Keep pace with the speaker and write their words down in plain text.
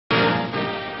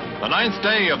The 9th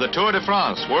day of the Tour de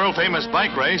France world-famous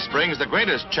bike race brings the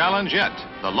greatest challenge yet,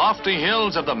 the lofty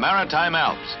hills of the Maritime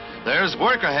Alps. There's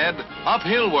work ahead,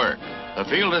 uphill work. The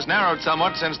field has narrowed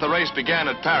somewhat since the race began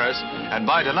at Paris, and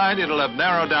by tonight it'll have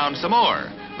narrowed down some more.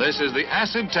 This is the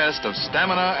acid test of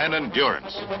stamina and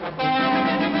endurance.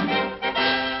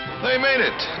 They made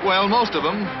it. Well, most of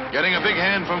them, getting a big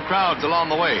hand from crowds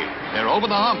along the way. They're over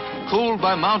the hump, cooled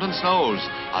by mountain snows.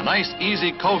 A nice,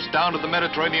 easy coast down to the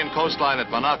Mediterranean coastline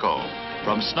at Monaco.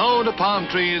 From snow to palm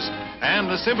trees, and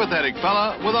the sympathetic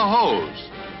fella with a hose.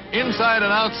 Inside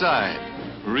and outside.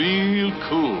 Real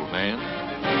cool, man.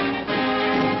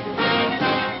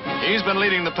 He's been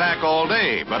leading the pack all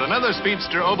day, but another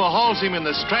speedster overhauls him in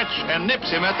the stretch and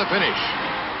nips him at the finish.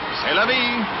 C'est la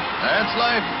vie. That's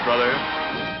life, brother.